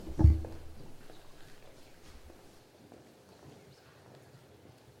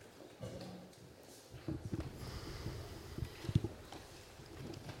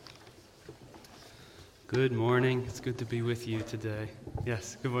Good morning. It's good to be with you today.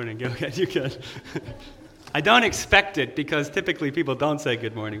 Yes, good morning. Go ahead, you're good. I don't expect it because typically people don't say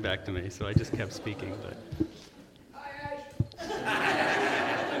good morning back to me, so I just kept speaking.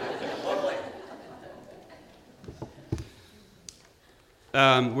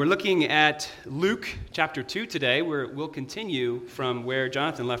 We're looking at Luke chapter 2 today, where we'll continue from where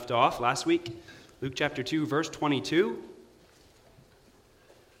Jonathan left off last week. Luke chapter 2, verse 22.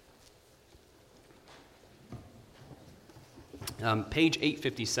 Page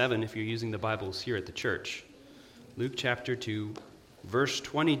 857 if you're using the Bibles here at the church. Luke chapter 2, verse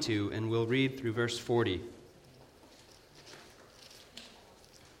 22, and we'll read through verse 40.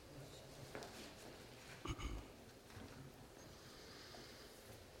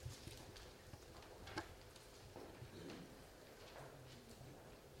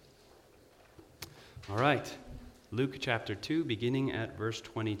 All right, Luke chapter 2, beginning at verse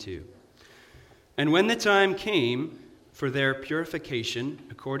 22. And when the time came for their purification,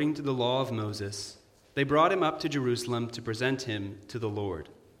 according to the law of Moses, they brought him up to Jerusalem to present him to the Lord.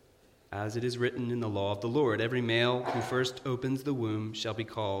 As it is written in the law of the Lord, every male who first opens the womb shall be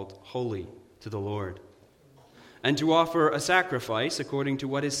called holy to the Lord. And to offer a sacrifice according to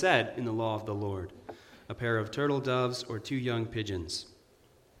what is said in the law of the Lord, a pair of turtle doves or 2 young pigeons.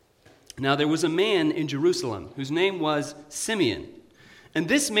 Now there was a man in Jerusalem whose name was Simeon, and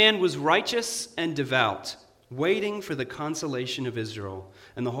this man was righteous and devout, waiting for the consolation of Israel,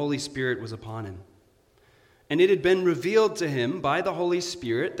 and the Holy Spirit was upon him. And it had been revealed to him by the Holy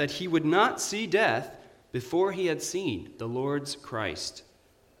Spirit that he would not see death before he had seen the Lord's Christ.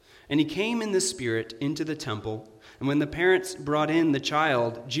 And he came in the Spirit into the temple, and when the parents brought in the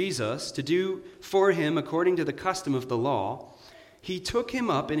child, Jesus, to do for him according to the custom of the law, he took him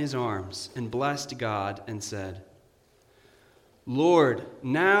up in his arms and blessed God and said, Lord,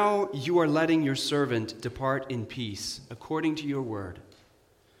 now you are letting your servant depart in peace, according to your word.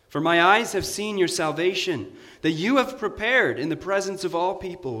 For my eyes have seen your salvation, that you have prepared in the presence of all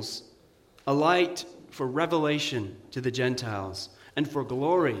peoples, a light for revelation to the Gentiles, and for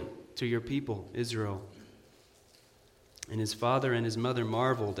glory to your people, Israel. And his father and his mother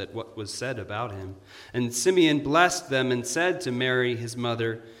marveled at what was said about him. And Simeon blessed them and said to Mary, his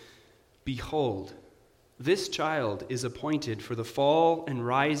mother, Behold, this child is appointed for the fall and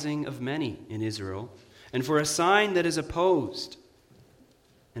rising of many in Israel, and for a sign that is opposed.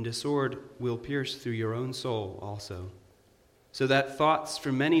 And a sword will pierce through your own soul also, so that thoughts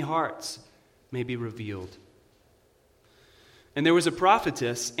from many hearts may be revealed. And there was a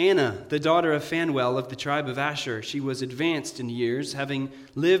prophetess, Anna, the daughter of Phanuel of the tribe of Asher. She was advanced in years, having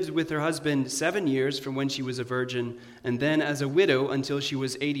lived with her husband 7 years from when she was a virgin, and then as a widow until she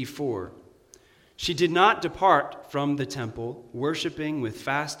was 84. She did not depart from the temple, worshiping with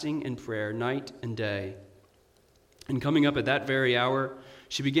fasting and prayer night and day. And coming up at that very hour,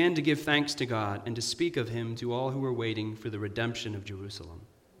 she began to give thanks to God and to speak of him to all who were waiting for the redemption of Jerusalem.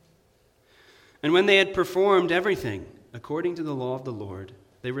 And when they had performed everything according to the law of the Lord,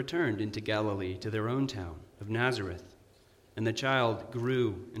 they returned into Galilee to their own town of Nazareth. And the child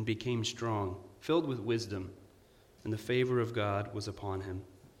grew and became strong, filled with wisdom, and the favor of God was upon him.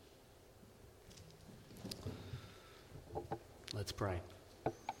 Let's pray.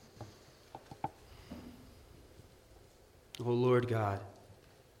 O Lord God,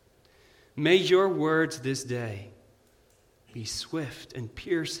 may your words this day be swift and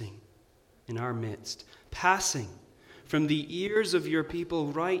piercing in our midst, passing from the ears of your people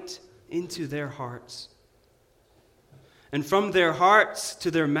right into their hearts, and from their hearts to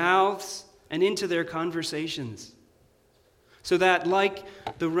their mouths and into their conversations, so that like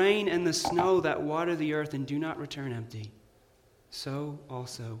the rain and the snow that water the earth and do not return empty, so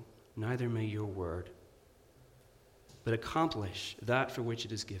also neither may your word, but accomplish that for which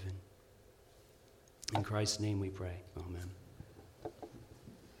it is given. In Christ's name we pray. Amen.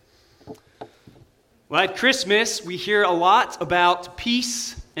 Well, at Christmas, we hear a lot about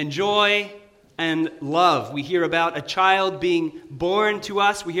peace and joy and love. We hear about a child being born to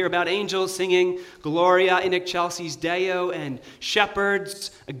us. We hear about angels singing Gloria in excelsis Deo, and shepherds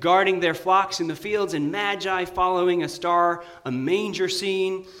guarding their flocks in the fields, and magi following a star, a manger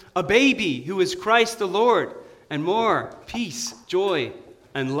scene, a baby who is Christ the Lord, and more peace, joy,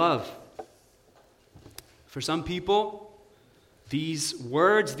 and love. For some people, these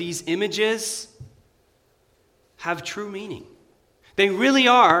words, these images have true meaning. They really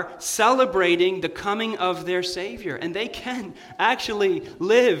are celebrating the coming of their Savior, and they can actually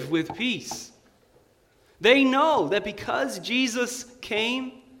live with peace. They know that because Jesus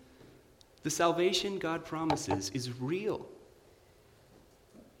came, the salvation God promises is real.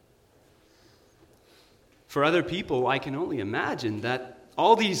 For other people, I can only imagine that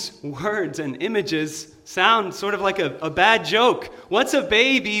all these words and images sound sort of like a bad joke. What's a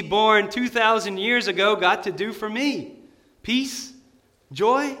baby born 2,000 years ago got to do for me? Peace?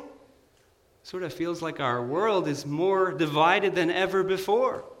 Joy? Sort of feels like our world is more divided than ever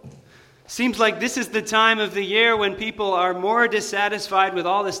before. Seems like this is the time of the year when people are more dissatisfied with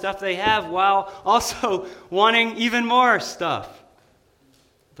all the stuff they have while also wanting even more stuff.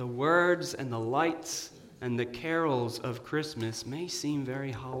 The words and the lights and the carols of Christmas may seem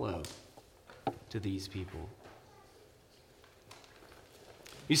very hollow to these people.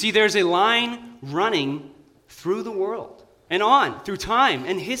 You see, there's a line running through the world and on through time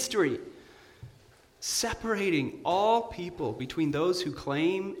and history, separating all people between those who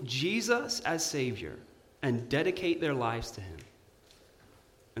claim Jesus as Savior and dedicate their lives to Him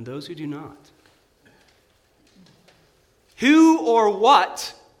and those who do not. Who or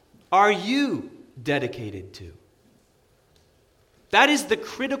what are you dedicated to? That is the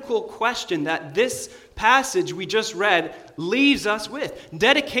critical question that this passage we just read leaves us with.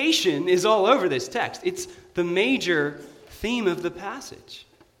 Dedication is all over this text. It's the major theme of the passage.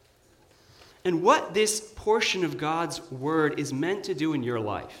 And what this portion of God's word is meant to do in your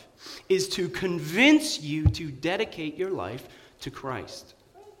life is to convince you to dedicate your life to Christ.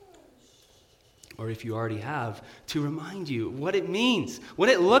 Or if you already have, to remind you what it means, what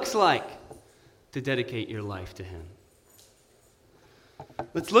it looks like to dedicate your life to Him.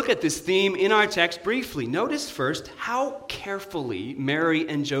 Let's look at this theme in our text briefly. Notice first how carefully Mary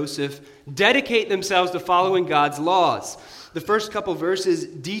and Joseph dedicate themselves to following God's laws. The first couple verses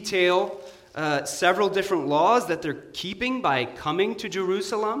detail several different laws that they're keeping by coming to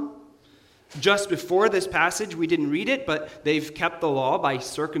Jerusalem. Just before this passage, we didn't read it, but they've kept the law by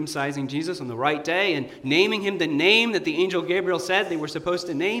circumcising Jesus on the right day and naming him the name that the angel Gabriel said they were supposed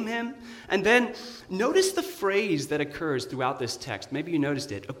to name him. And then notice the phrase that occurs throughout this text. Maybe you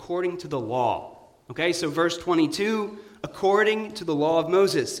noticed it, according to the law. Okay, so verse 22, according to the law of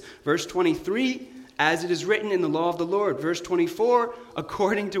Moses. Verse 23, as it is written in the law of the Lord. Verse 24,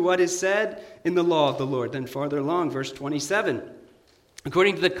 according to what is said in the law of the Lord. Then farther along, verse 27,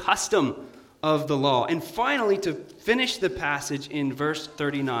 according to the custom of the law. And finally, to finish the passage in verse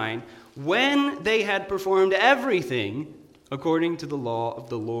 39, when they had performed everything according to the law of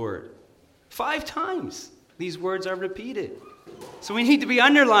the Lord. 5 times these words are repeated. So we need to be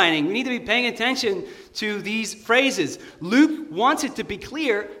underlining, we need to be paying attention to these phrases. Luke wants it to be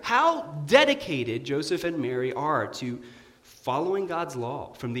clear how dedicated Joseph and Mary are to following God's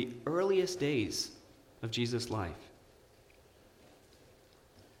law from the earliest days of Jesus' life.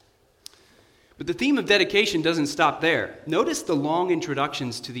 But the theme of dedication doesn't stop there. Notice the long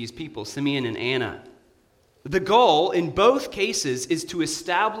introductions to these people, Simeon and Anna. The goal in both cases is to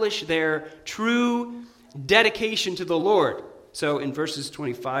establish their true dedication to the Lord. So in verses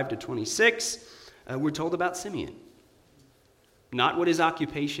 25 to 26, we're told about Simeon. Not what his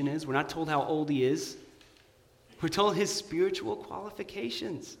occupation is. We're not told how old he is. We're told his spiritual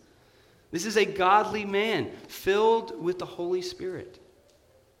qualifications. This is a godly man filled with the Holy Spirit.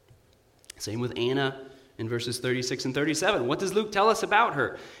 Same with Anna in verses 36 and 37. What does Luke tell us about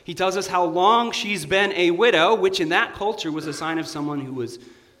her? He tells us how long she's been a widow, which in that culture was a sign of someone who was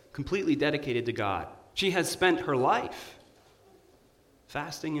completely dedicated to God. She has spent her life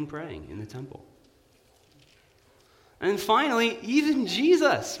fasting and praying in the temple. And finally, even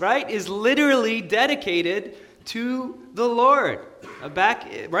Jesus, right, is literally dedicated to the Lord. Back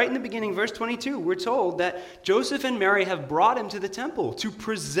right in the beginning, verse 22, we're told that Joseph and Mary have brought him to the temple to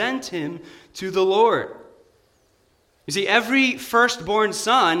present him to the Lord. You see, every firstborn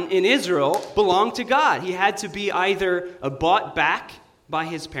son in Israel belonged to God. He had to be either bought back by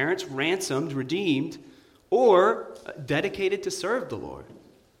his parents, ransomed, redeemed, or dedicated to serve the Lord.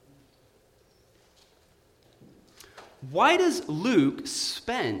 Why does Luke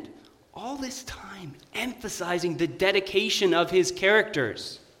spend all this time emphasizing the dedication of his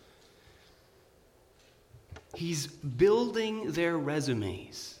characters? He's building their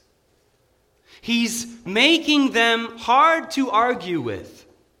resumes. He's making them hard to argue with.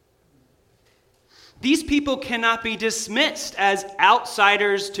 These people cannot be dismissed as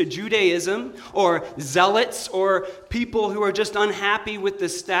outsiders to Judaism or zealots or people who are just unhappy with the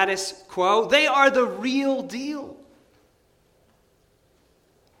status quo. They are the real deal.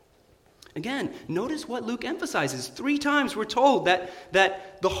 Again, notice what Luke emphasizes. 3 times we're told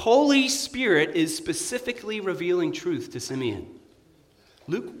that the Holy Spirit is specifically revealing truth to Simeon.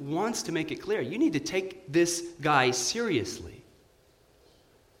 Luke wants to make it clear, you need to take this guy seriously.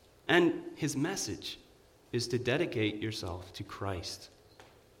 And his message is to dedicate yourself to Christ.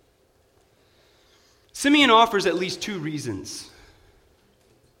 Simeon offers at least two reasons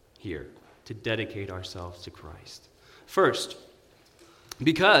here to dedicate ourselves to Christ. First,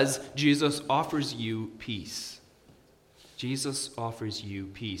 because Jesus offers you peace. Jesus offers you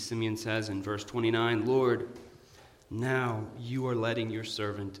peace. Simeon says in verse 29, Lord, now you are letting your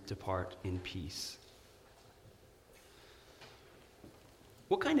servant depart in peace.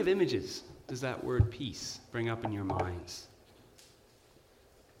 What kind of images does that word peace bring up in your minds?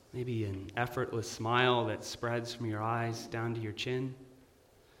 Maybe an effortless smile that spreads from your eyes down to your chin.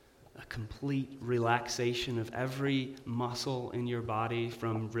 A complete relaxation of every muscle in your body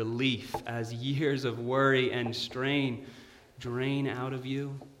from relief as years of worry and strain drain out of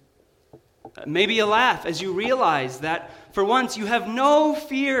you. Maybe a laugh as you realize that for once you have no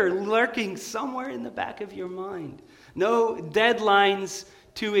fear lurking somewhere in the back of your mind. No deadlines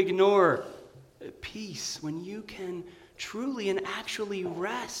to ignore. Peace when you can truly and actually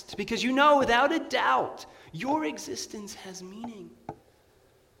rest because you know without a doubt your existence has meaning.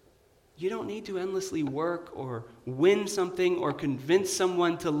 You don't need to endlessly work or win something or convince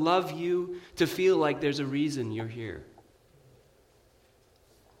someone to love you to feel like there's a reason you're here.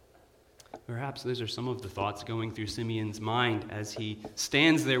 Perhaps those are some of the thoughts going through Simeon's mind as he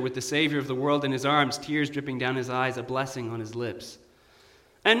stands there with the Savior of the world in his arms, tears dripping down his eyes, a blessing on his lips.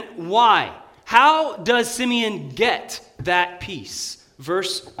 And why? How does Simeon get that peace?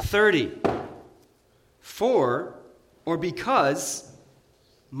 Verse 30. For, or because,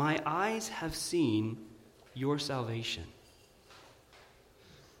 my eyes have seen your salvation.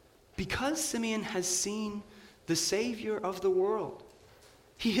 Because Simeon has seen the Savior of the world,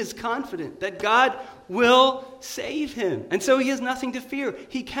 he is confident that God will save him. And so he has nothing to fear.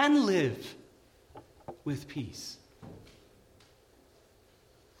 He can live with peace.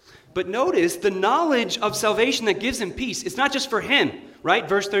 But notice the knowledge of salvation that gives him peace. It's not just for him, right?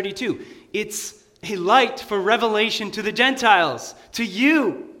 Verse 32. It's a light for revelation to the Gentiles, to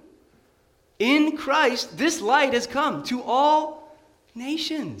you. In Christ, this light has come to all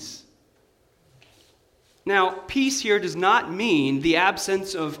nations. Now, peace here does not mean the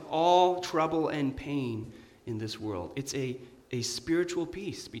absence of all trouble and pain in this world. It's a spiritual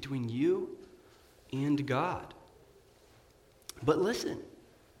peace between you and God. But listen,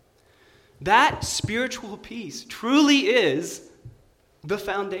 that spiritual peace truly is the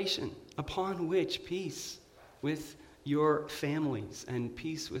foundation upon which peace with your families and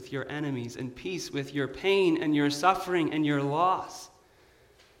peace with your enemies and peace with your pain and your suffering and your loss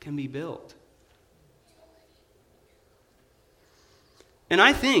can be built. And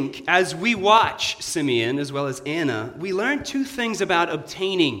I think as we watch Simeon as well as Anna, we learn two things about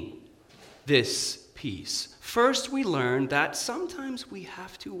obtaining this peace. First, we learn that sometimes we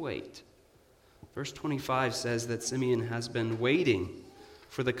have to wait. Verse 25 says that Simeon has been waiting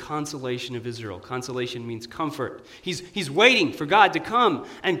for the consolation of Israel. Consolation means comfort. He's waiting for God to come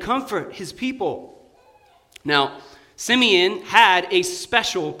and comfort his people. Now, Simeon had a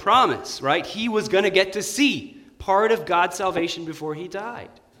special promise, right? He was going to get to see part of God's salvation before he died.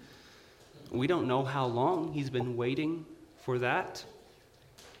 We don't know how long he's been waiting for that.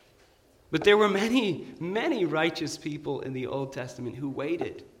 But there were many, many righteous people in the Old Testament who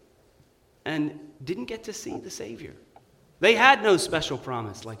waited and didn't get to see the Savior. They had no special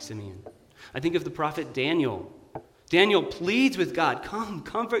promise like Simeon. I think of the prophet Daniel. Daniel pleads with God, come,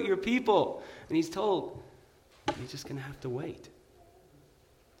 comfort your people. And he's told, you're just going to have to wait.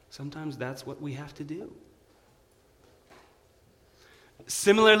 Sometimes that's what we have to do.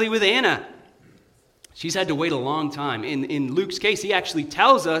 Similarly with Anna, she's had to wait a long time. In Luke's case, he actually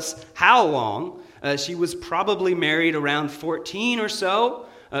tells us how long. She was probably married around 14 or so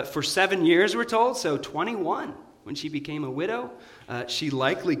for 7 years, we're told, so 21 when she became a widow. She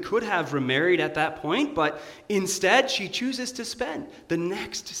likely could have remarried at that point, but instead she chooses to spend the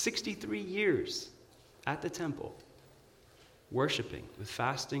next 63 years at the temple, worshiping with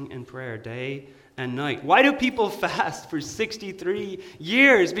fasting and prayer day and night. Why do people fast for 63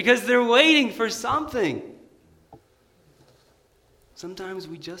 years? Because they're waiting for something. Sometimes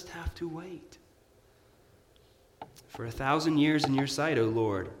we just have to wait. For 1,000 years in your sight, O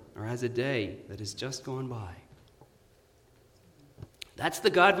Lord, are as a day that has just gone by. That's the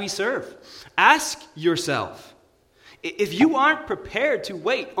God we serve. Ask yourself, if you aren't prepared to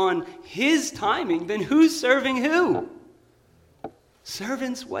wait on his timing, then who's serving who?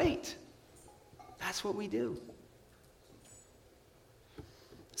 Servants wait. That's what we do.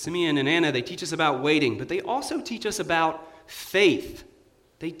 Simeon and Anna, they teach us about waiting, but they also teach us about faith.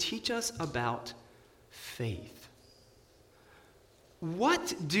 They teach us about faith.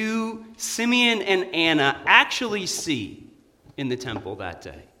 What do Simeon and Anna actually see in the temple that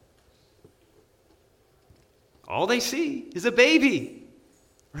day? all they see is a baby.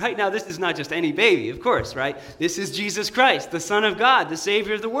 Right now, this is not just any baby, of course, right? This is Jesus Christ, the Son of God, the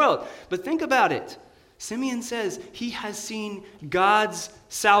Savior of the world. But think about it. Simeon says he has seen God's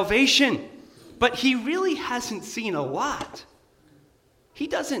salvation, but he really hasn't seen a lot. He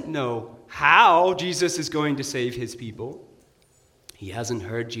doesn't know how Jesus is going to save his people. He hasn't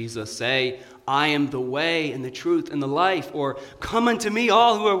heard Jesus say, I am the way and the truth and the life, or come unto me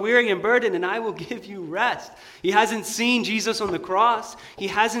all who are weary and burdened, and I will give you rest. He hasn't seen Jesus on the cross. He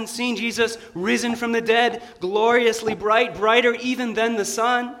hasn't seen Jesus risen from the dead, gloriously bright, brighter even than the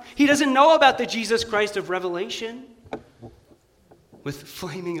sun. He doesn't know about the Jesus Christ of Revelation, with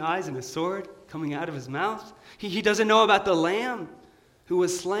flaming eyes and a sword coming out of his mouth. He doesn't know about the Lamb who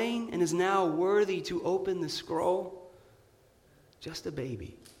was slain and is now worthy to open the scroll. Just a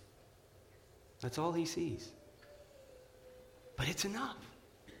baby. That's all he sees. But it's enough.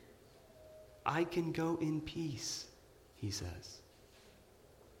 I can go in peace, he says.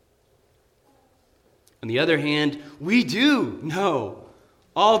 On the other hand, we do know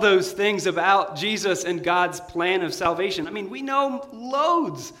all those things about Jesus and God's plan of salvation. I mean, we know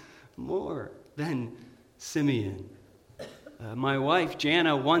loads more than Simeon. My wife,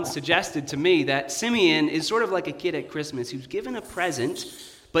 Jana, once suggested to me that Simeon is sort of like a kid at Christmas who's given a present,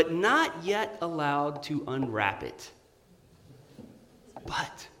 but not yet allowed to unwrap it.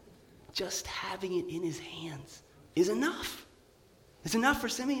 But just having it in his hands is enough. It's enough for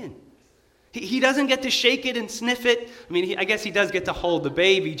Simeon. He doesn't get to shake it and sniff it. I mean, I guess he does get to hold the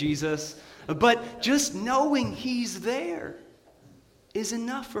baby Jesus. But just knowing he's there is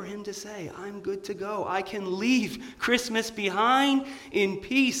enough for him to say, I'm good to go. I can leave Christmas behind in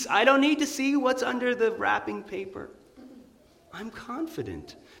peace. I don't need to see what's under the wrapping paper. I'm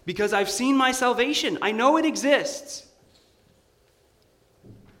confident because I've seen my salvation. I know it exists.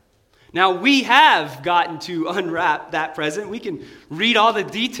 Now, we have gotten to unwrap that present. We can read all the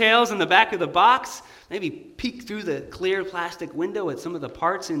details in the back of the box, maybe peek through the clear plastic window at some of the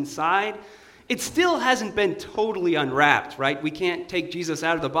parts inside. It still hasn't been totally unwrapped, right? We can't take Jesus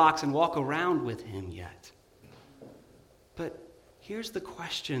out of the box and walk around with him yet. But here's the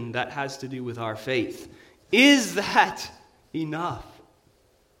question that has to do with our faith. Is that enough?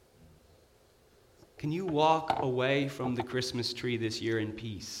 Can you walk away from the Christmas tree this year in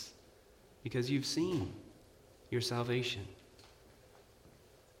peace because you've seen your salvation?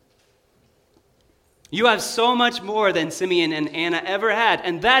 You have so much more than Simeon and Anna ever had,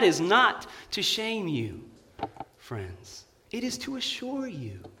 and that is not to shame you, friends. It is to assure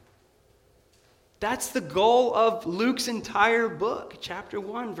you. That's the goal of Luke's entire book, chapter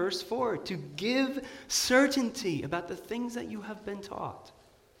 1, verse 4, to give certainty about the things that you have been taught.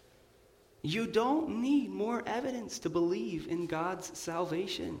 You don't need more evidence to believe in God's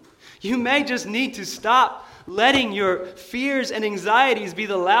salvation. You may just need to stop letting your fears and anxieties be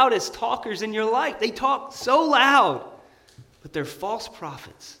the loudest talkers in your life. They talk so loud, but they're false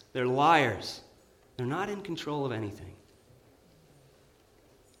prophets. They're liars. They're not in control of anything.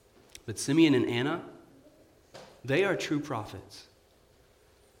 But Simeon and Anna, they are true prophets.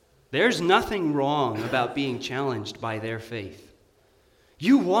 There's nothing wrong about being challenged by their faith.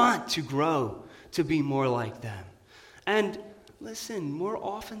 You want to grow to be more like them. And listen, more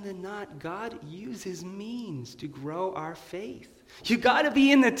often than not, God uses means to grow our faith. You got to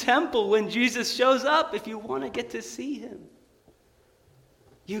be in the temple when Jesus shows up if you want to get to see him.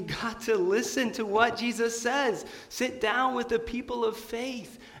 You got to listen to what Jesus says. Sit down with the people of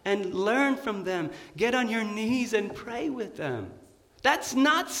faith and learn from them. Get on your knees and pray with them. That's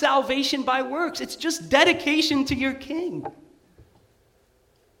not salvation by works. It's just dedication to your King.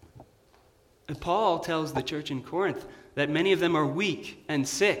 And Paul tells the church in Corinth that many of them are weak and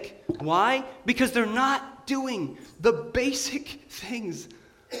sick. Why? Because they're not doing the basic things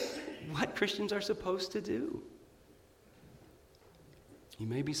what Christians are supposed to do. You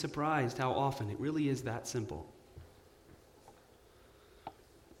may be surprised how often it really is that simple.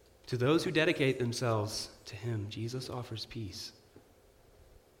 To those who dedicate themselves to him, Jesus offers peace.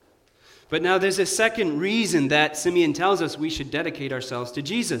 But now there's a second reason that Simeon tells us we should dedicate ourselves to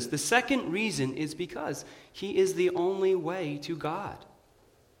Jesus. The second reason is because he is the only way to God.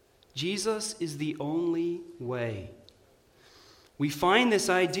 Jesus is the only way. We find this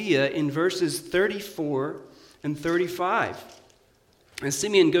idea in verses 34 and 35. As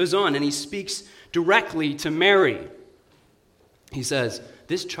Simeon goes on and he speaks directly to Mary. He says,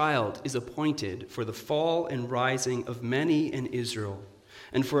 "This child is appointed for the fall and rising of many in Israel,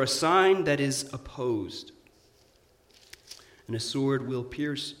 and for a sign that is opposed. And a sword will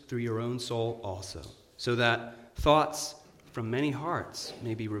pierce through your own soul also, so that thoughts from many hearts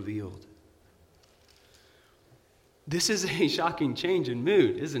may be revealed." This is a shocking change in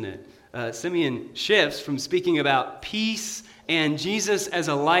mood, isn't it? Simeon shifts from speaking about peace and Jesus as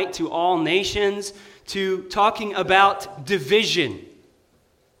a light to all nations to talking about division.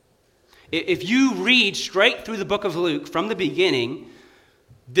 If you read straight through the book of Luke from the beginning,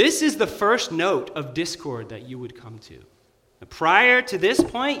 this is the first note of discord that you would come to. Prior to this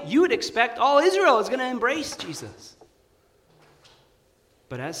point, you would expect all Israel is going to embrace Jesus.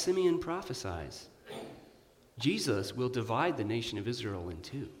 But as Simeon prophesies, Jesus will divide the nation of Israel in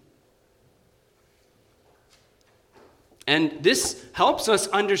two. And this helps us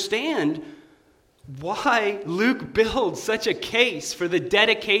understand why Luke builds such a case for the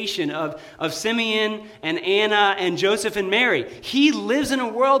dedication of Simeon and Anna and Joseph and Mary. He lives in a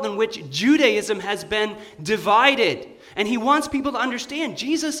world in which Judaism has been divided. And he wants people to understand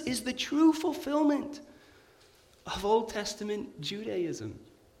Jesus is the true fulfillment of Old Testament Judaism.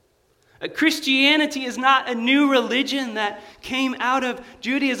 Christianity is not a new religion that came out of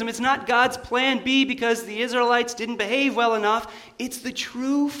Judaism. It's not God's plan B because the Israelites didn't behave well enough. It's the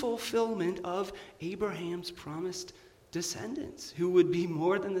true fulfillment of Abraham's promised descendants who would be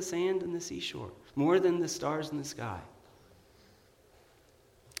more than the sand and the seashore, more than the stars in the sky.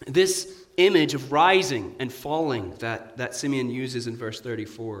 This image of rising and falling that Simeon uses in verse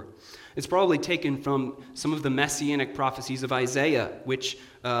 34, it's probably taken from some of the messianic prophecies of Isaiah, which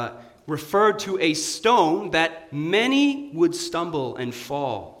referred to a stone that many would stumble and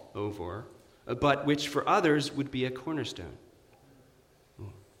fall over, but which for others would be a cornerstone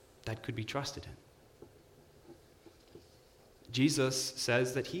that could be trusted in. Jesus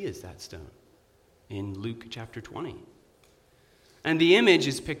says that he is that stone in Luke chapter 20. And the image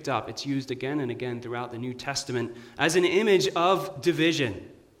is picked up. It's used again and again throughout the New Testament as an image of division.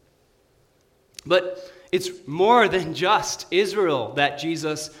 But it's more than just Israel that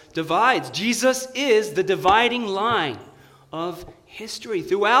Jesus divides. Jesus is the dividing line of history.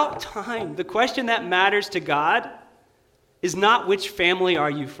 Throughout time, the question that matters to God is not which family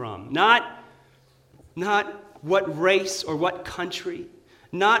are you from, not what race or what country,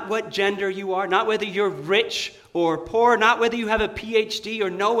 not what gender you are, not whether you're rich or poor, not whether you have a PhD or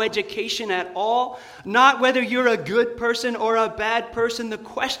no education at all, not whether you're a good person or a bad person. The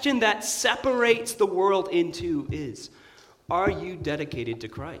question that separates the world in two is, are you dedicated to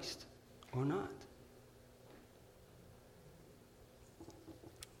Christ or not?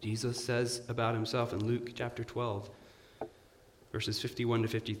 Jesus says about himself in Luke chapter 12, verses 51 to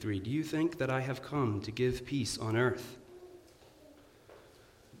 53, "Do you think that I have come to give peace on earth?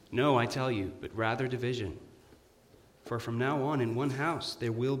 No, I tell you, but rather division. For from now on in one house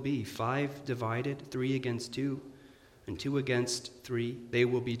there will be 5 divided, 3 against 2, and 2 against 3. They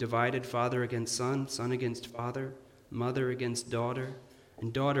will be divided, father against son, son against father, mother against daughter,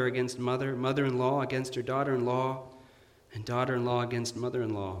 and daughter against mother, mother-in-law against her daughter-in-law, and daughter-in-law against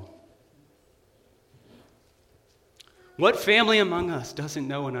mother-in-law." What family among us doesn't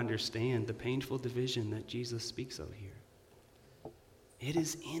know and understand the painful division that Jesus speaks of here? It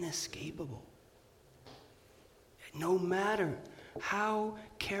is inescapable. No matter how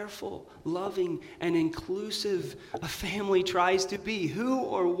careful, loving, and inclusive a family tries to be, who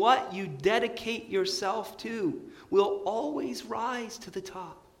or what you dedicate yourself to will always rise to the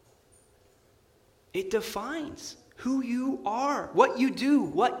top. It defines who you are, what you do,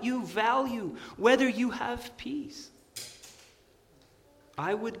 what you value, whether you have peace.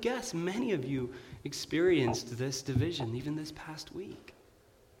 I would guess many of you experienced this division even this past week.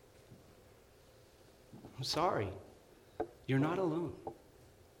 I'm sorry. You're not alone.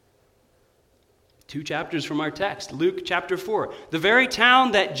 2 chapters from our text, Luke chapter 4. The very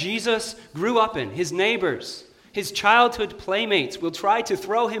town that Jesus grew up in, his neighbors, his childhood playmates will try to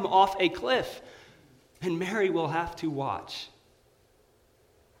throw him off a cliff, and Mary will have to watch.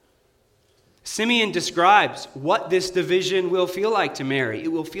 Simeon describes what this division will feel like to Mary.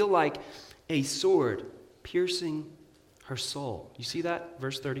 It will feel like a sword piercing her soul. You see that?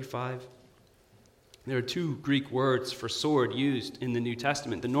 Verse 35. There are 2 Greek words for sword used in the New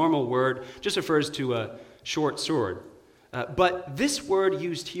Testament. The normal word just refers to a short sword. But this word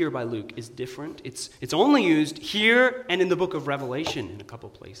used here by Luke is different. It's only used here and in the book of Revelation in a couple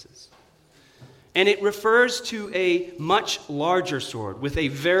places. And it refers to a much larger sword with a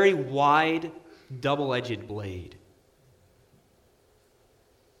very wide, double-edged blade.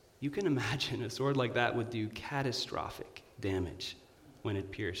 You can imagine a sword like that would do catastrophic damage when it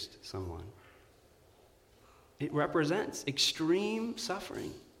pierced someone. It represents extreme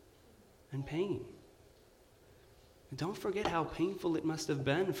suffering and pain. And don't forget how painful it must have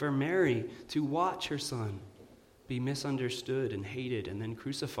been for Mary to watch her son be misunderstood and hated and then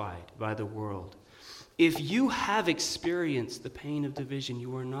crucified by the world. If you have experienced the pain of division,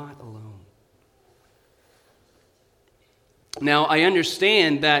 you are not alone. Now, I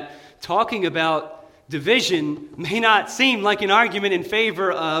understand that talking about division may not seem like an argument in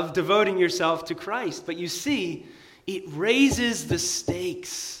favor of devoting yourself to Christ, but you see, it raises the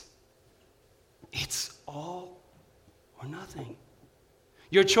stakes. It's all or nothing.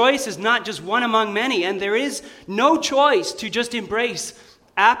 Your choice is not just one among many, and there is no choice to just embrace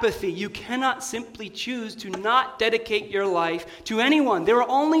apathy. You cannot simply choose to not dedicate your life to anyone. There are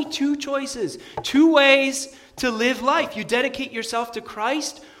only two choices, two ways to live life. You dedicate yourself to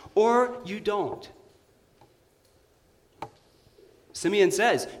Christ or you don't. Simeon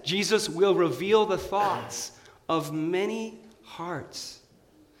says, Jesus will reveal the thoughts of many hearts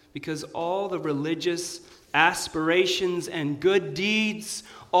because all the religious aspirations and good deeds,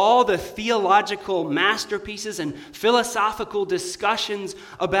 all the theological masterpieces and philosophical discussions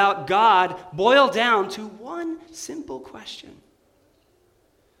about God boil down to one simple question.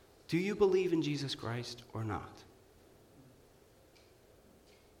 Do you believe in Jesus Christ or not?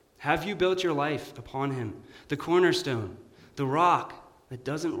 Have you built your life upon him, the cornerstone, the rock that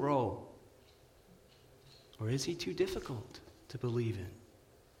doesn't roll? Or is he too difficult to believe in?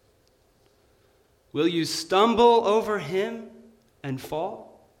 Will you stumble over him and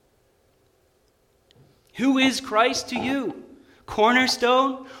fall? Who is Christ to you?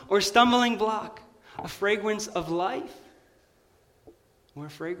 Cornerstone or stumbling block? A fragrance of life or a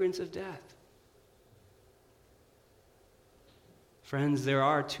fragrance of death? Friends, there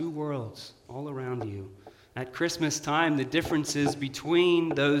are two worlds all around you. At Christmas time, the differences between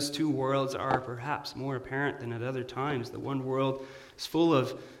those two worlds are perhaps more apparent than at other times. The one world is full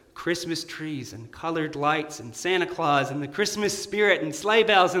of Christmas trees and colored lights and Santa Claus and the Christmas spirit and sleigh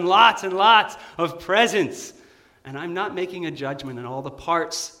bells and lots of presents. And I'm not making a judgment on all the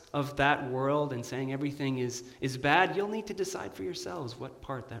parts of that world and saying everything is bad. You'll need to decide for yourselves what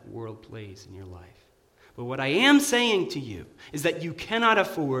part that world plays in your life. But what I am saying to you is that you cannot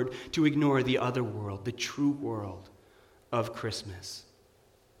afford to ignore the other world, the true world of Christmas.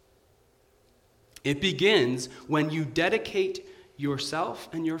 It begins when you dedicate yourself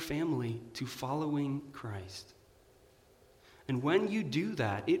and your family to following Christ. And when you do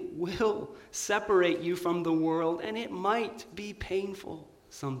that, it will separate you from the world, and it might be painful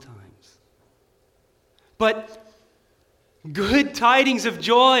sometimes. But good tidings of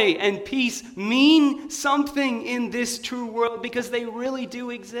joy and peace mean something in this true world because they really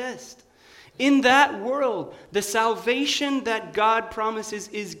do exist. In that world, the salvation that God promises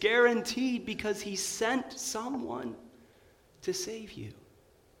is guaranteed because he sent someone to save you.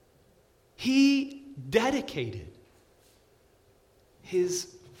 He dedicated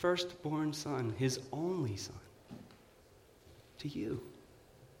his firstborn son, his only son, to you.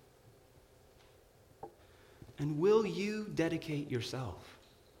 And will you dedicate yourself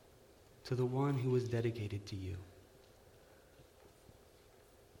to the one who was dedicated to you?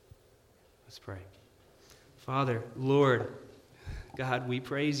 Let's pray. Father, Lord, God, we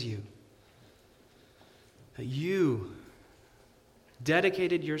praise you that you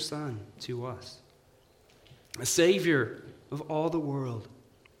dedicated your Son to us, a Savior of all the world.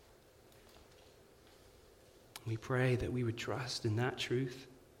 We pray that we would trust in that truth.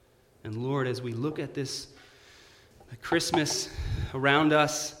 And Lord, as we look at this Christmas around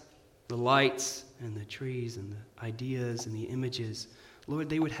us, the lights and the trees and the ideas and the images, Lord,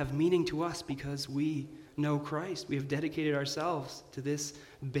 they would have meaning to us because we know Christ. We have dedicated ourselves to this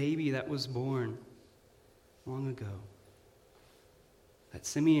baby that was born long ago, that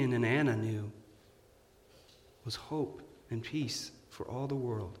Simeon and Anna knew was hope and peace for all the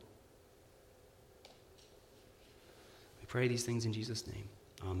world. We pray these things in Jesus' name.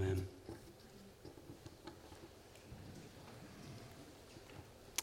 Amen.